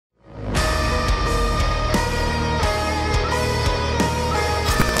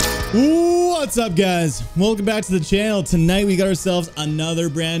What's up, guys? Welcome back to the channel. Tonight we got ourselves another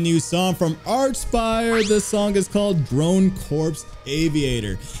brand new song from ARCHSPIRE. This song is called Corpse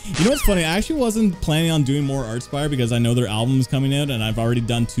Aviator. You know what's funny? I actually wasn't planning on doing more ARCHSPIRE because I know their album's coming out and I've already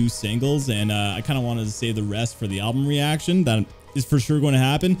done 2 singles, and I kind of wanted to save the rest for the album reaction. That is for sure going to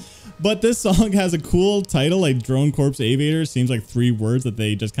happen. But this song has a cool title, like Corpse Aviator. Seems like 3 words that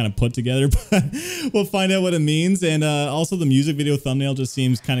they just kind of put together, but we'll find out what it means. And also the music video thumbnail just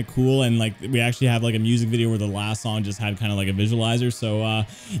seems kind of cool. And like we actually have like a music video where the last song just had kind of like a visualizer. So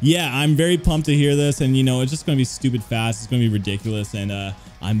yeah, I'm very pumped to hear this. And you know, it's just going to be stupid fast. It's going to be ridiculous. And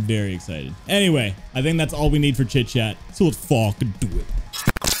I'm very excited. Anyway, I think that's all we need for chit chat. So let's fucking do it.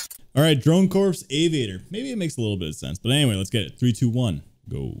 All right, Corpse Aviator. Maybe it makes a little bit of sense. But anyway, let's get it. 3, 2, 1,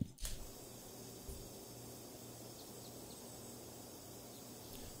 go.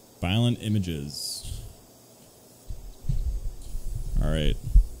 Violent images. All right.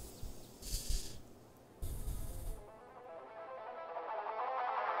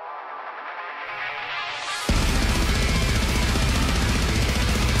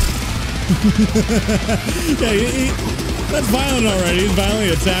 Yeah, that's violent already. He's violently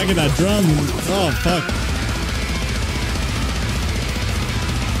attacking that drum. Oh, fuck.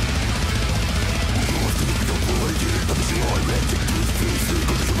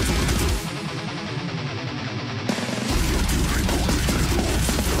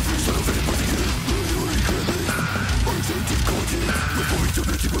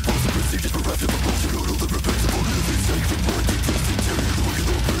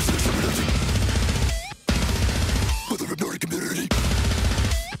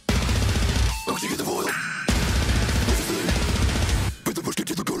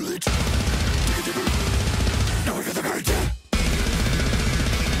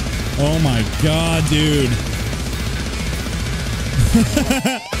 Oh my god, dude.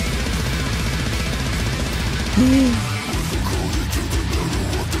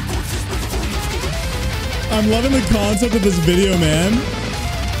 I'm loving the concept of this video, man.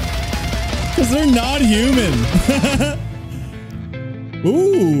 Because they're not human.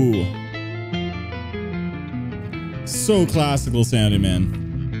 Ooh. So classical sounding, man.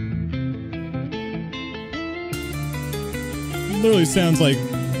 Literally sounds like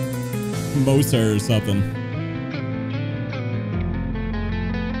Mozart or something.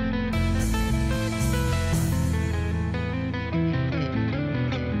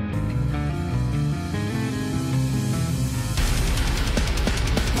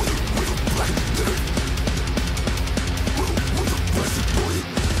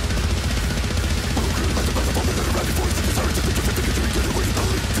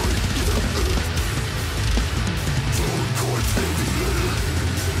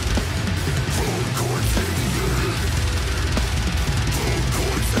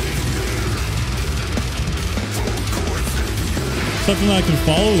 Something I can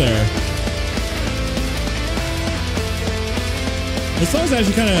follow there. This song's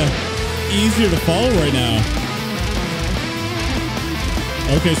actually kind of easier to follow right now.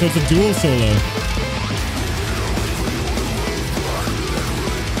 Okay, so it's a dual solo.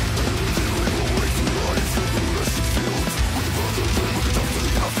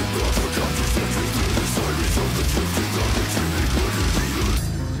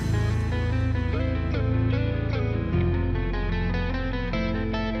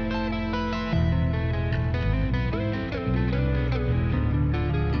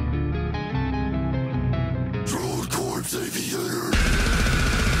 Corpse Aviator.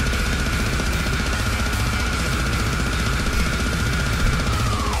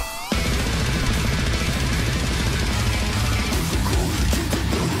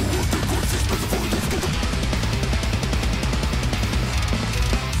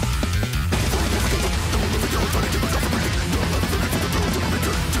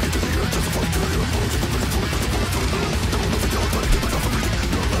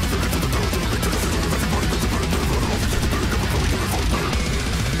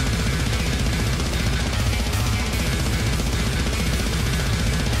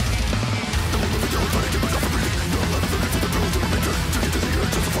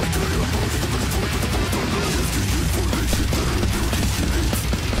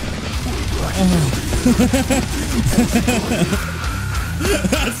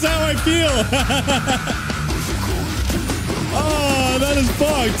 That's how I feel. Oh, that is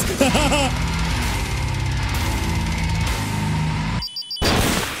fucked.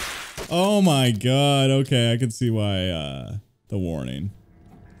 Oh my god. Okay, I can see why the warning.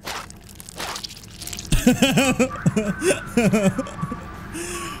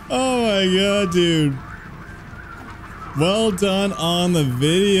 Oh my god, dude. Well done on the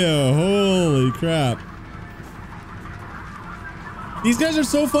video. Holy crap. These guys are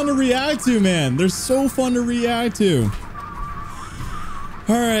so fun to react to, man. They're so fun to react to.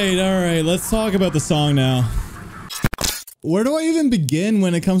 All right. Let's talk about the song now. Where do I even begin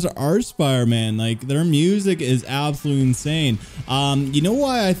when it comes to ARCHSPIRE, man? Like, their music is absolutely insane. You know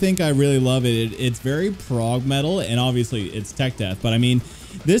why I think I really love it? It's very prog metal, and obviously it's tech death. But I mean,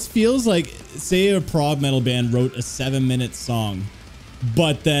 this feels like, say a prog metal band wrote a 7-minute song,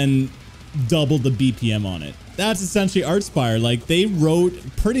 but then doubled the BPM on it. That's essentially ARCHSPIRE. Like, they wrote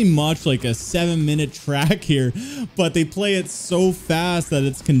pretty much like a 7-minute track here, but they play it so fast that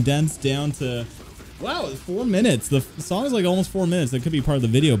it's condensed down to, wow, it's 4 minutes. The song is like almost 4 minutes. That could be part of the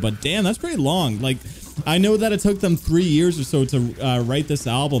video, but damn, that's pretty long. Like, I know that it took them 3 years or so to write this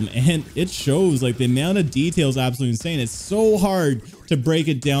album, and it shows. Like, the amount of detail is absolutely insane. It's so hard to break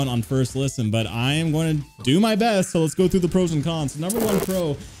it down on first listen, but I am going to do my best. So let's go through the pros and cons. Number one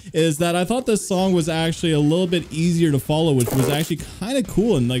pro is that I thought this song was actually a little bit easier to follow, which was actually kind of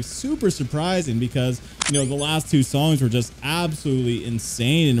cool and like super surprising, because, you know, the last two songs were just absolutely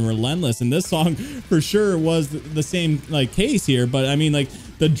insane and relentless, and this song for sure was the same like case here. But I mean, like,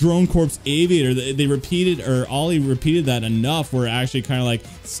 the drone Corpse Aviator, they repeated, or Ollie repeated that enough where it actually kind of like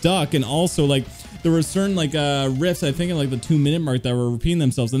stuck. And also, like, there were certain like riffs, I think in like the 2-minute mark, that were repeating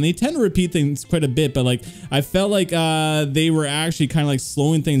themselves, and they tend to repeat things quite a bit, but like I felt like they were actually kind of like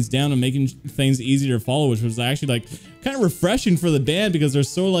slowing things down and making things easier to follow, which was actually like kind of refreshing for the band, because they're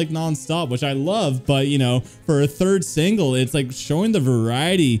so like non-stop, which I love. But you know, for a third single, it's like showing the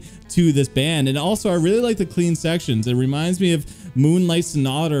variety to this band. And also, I really like the clean sections. It reminds me of Moonlight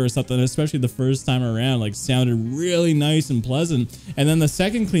Sonata or something, especially the first time around. Like, sounded really nice and pleasant. And then the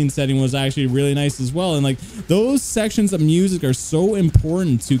second clean setting was actually really nice as well. And like, those sections of music are so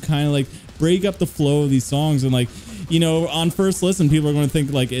important to kind of like break up the flow of these songs. And like, you know, on first listen, people are going to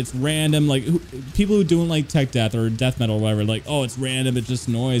think like it's random. Like, people who don't like tech death or death metal or whatever, like, oh, it's random, it's just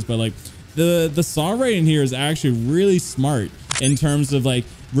noise. But like, the songwriting here is actually really smart in terms of like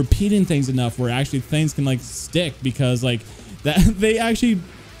repeating things enough where actually things can like stick, because like that they actually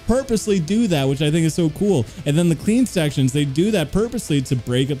purposely do that, which I think is so cool. And then the clean sections, they do that purposely to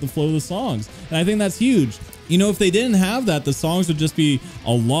break up the flow of the songs, and I think that's huge. You know, if they didn't have that, the songs would just be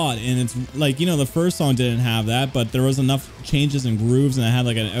a lot. And it's like, you know, the first song didn't have that, but there was enough changes and grooves, and I had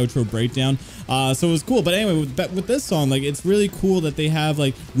like an outro breakdown, so it was cool. But anyway, with this song, like, it's really cool that they have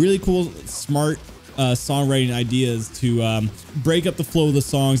like really cool, smart songwriting ideas to break up the flow of the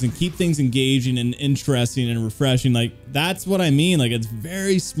songs and keep things engaging and interesting and refreshing. Like, that's what I mean. Like, it's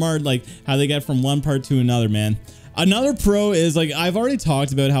very smart, like how they get from one part to another, man. Another pro is, like, I've already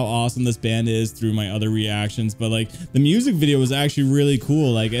talked about how awesome this band is through my other reactions, but like the music video was actually really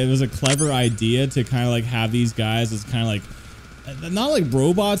cool. Like, it was a clever idea to kind of like have these guys as kind of like, not like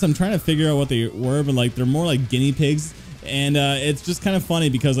robots, I'm trying to figure out what they were, but like they're more like guinea pigs. And it's just kind of funny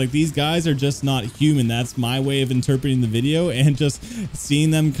because like these guys are just not human. That's my way of interpreting the video, and just seeing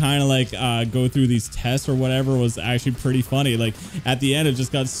them kind of like go through these tests or whatever was actually pretty funny. Like, at the end, it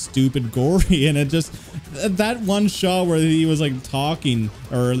just got stupid gory, and it just, that one shot where he was like talking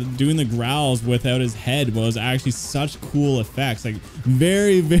or doing the growls without his head was actually such cool effects. Like,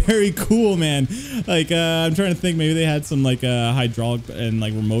 very, very cool, man. Like, I'm trying to think, maybe they had some like hydraulic and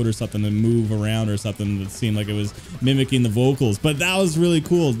like remote or something to move around or something that seemed like it was mimicking the vocals, but that was really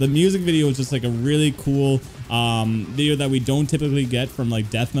cool. The music video was just like a really cool video that we don't typically get from like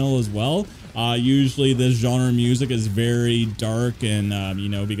death metal as well. Usually this genre of music is very dark, and you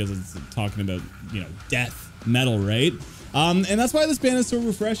know, because it's talking about, you know, death metal, right? And that's why this band is so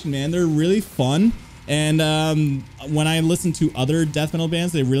refreshing, man. They're really fun. And when I listen to other death metal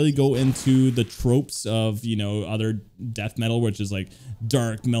bands, they really go into the tropes of, you know, other death metal, which is like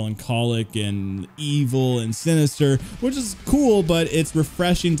dark, melancholic, and evil and sinister, which is cool. But it's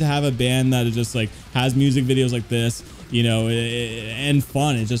refreshing to have a band that is just like has music videos like this, you know, and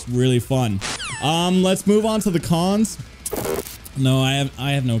fun. It's just really fun. Let's move on to the cons. No,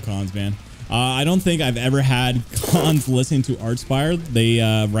 I have no cons, man. I don't think I've ever had cons listening to ARCHSPIRE. They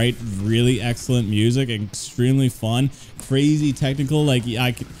write really excellent music, extremely fun, crazy technical. Like,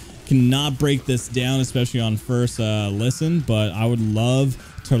 I cannot break this down, especially on first listen, but I would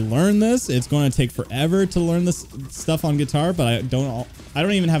love to learn this. It's going to take forever to learn this stuff on guitar, but I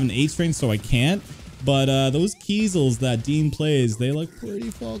don't even have an 8-string, so I can't. But those Kiesels that Dean plays, they look pretty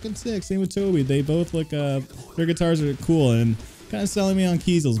fucking sick. Same with Toby. They both look, their guitars are cool. And Kind of selling me on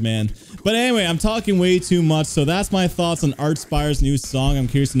Kiesels, man. But anyway, I'm talking way too much, so that's my thoughts on ARCHSPIRE's new song. I'm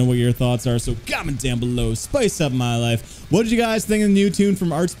curious to know what your thoughts are, so comment down below. Spice up my life. What did you guys think of the new tune from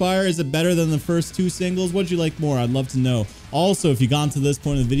ARCHSPIRE? Is it better than the first 2 singles? What did you like more? I'd love to know. Also, if you've gotten to this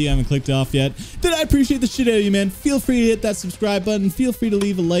point of the video and haven't clicked off yet, then I appreciate the shit out of you, man. Feel free to hit that subscribe button. Feel free to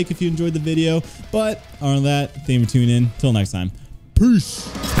leave a like if you enjoyed the video. But other than that, thank you for tuning in. Till next time. Peace.